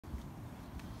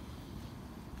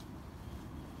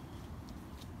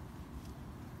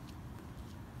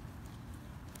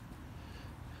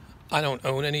I don't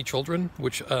own any children,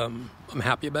 which I'm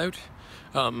happy about.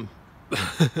 Um,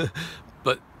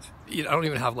 but I don't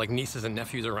even have like nieces and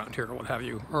nephews around here or what have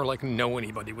you, or like know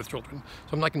anybody with children.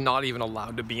 So I'm like not even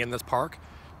allowed to be in this park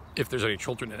if there's any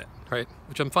children in it, right?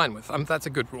 Which I'm fine with. That's a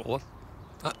good rule,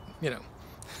 you know.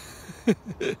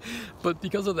 But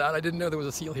because of that, I didn't know there was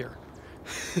a seal here.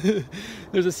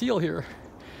 There's a seal here,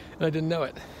 and I didn't know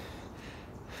it.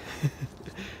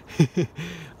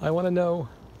 I want to know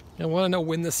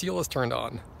when the seal is turned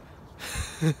on.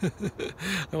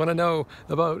 I want to know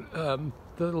about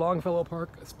the Longfellow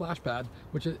Park splash pad,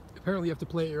 which apparently you have to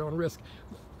play at your own risk.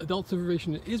 Adult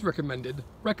supervision is recommended,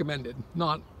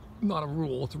 not a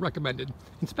rule, it's recommended.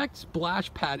 Inspect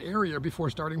splash pad area before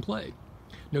starting play.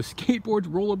 No skateboards,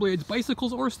 rollerblades,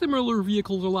 bicycles, or similar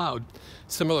vehicles allowed.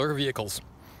 Similar vehicles.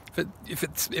 If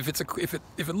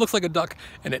it looks like a duck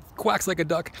and it quacks like a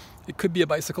duck, it could be a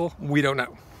bicycle. We don't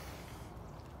know.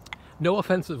 No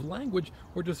offensive language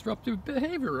or disruptive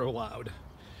behavior allowed.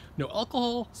 No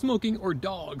alcohol, smoking, or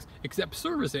dogs, except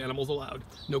service animals allowed.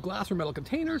 No glass or metal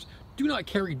containers. Do not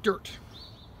carry dirt.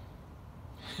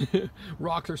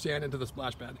 Rocks or sand into the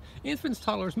splash pad. Infants,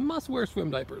 toddlers must wear swim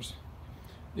diapers.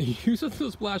 The use of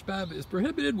the splash pad is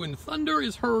prohibited when thunder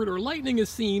is heard or lightning is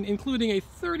seen, including a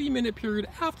 30-minute period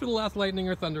after the last lightning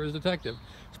or thunder is detected.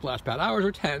 Splash pad hours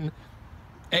are 10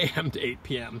 a.m. to 8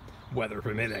 p.m., weather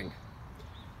permitting.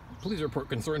 Please report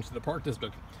concerns to the park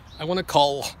district. I want to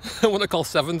call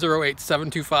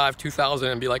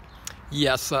 708-725-2000 and be like,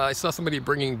 yes, I saw somebody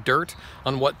bringing dirt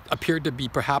on what appeared to be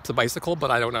perhaps a bicycle, but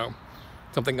I don't know.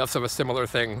 Something else of a similar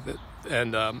thing,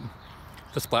 and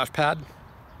the splash pad,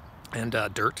 and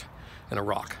dirt, and a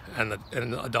rock, and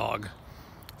a dog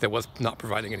that was not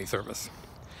providing any service,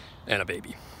 and a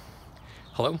baby.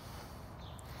 Hello?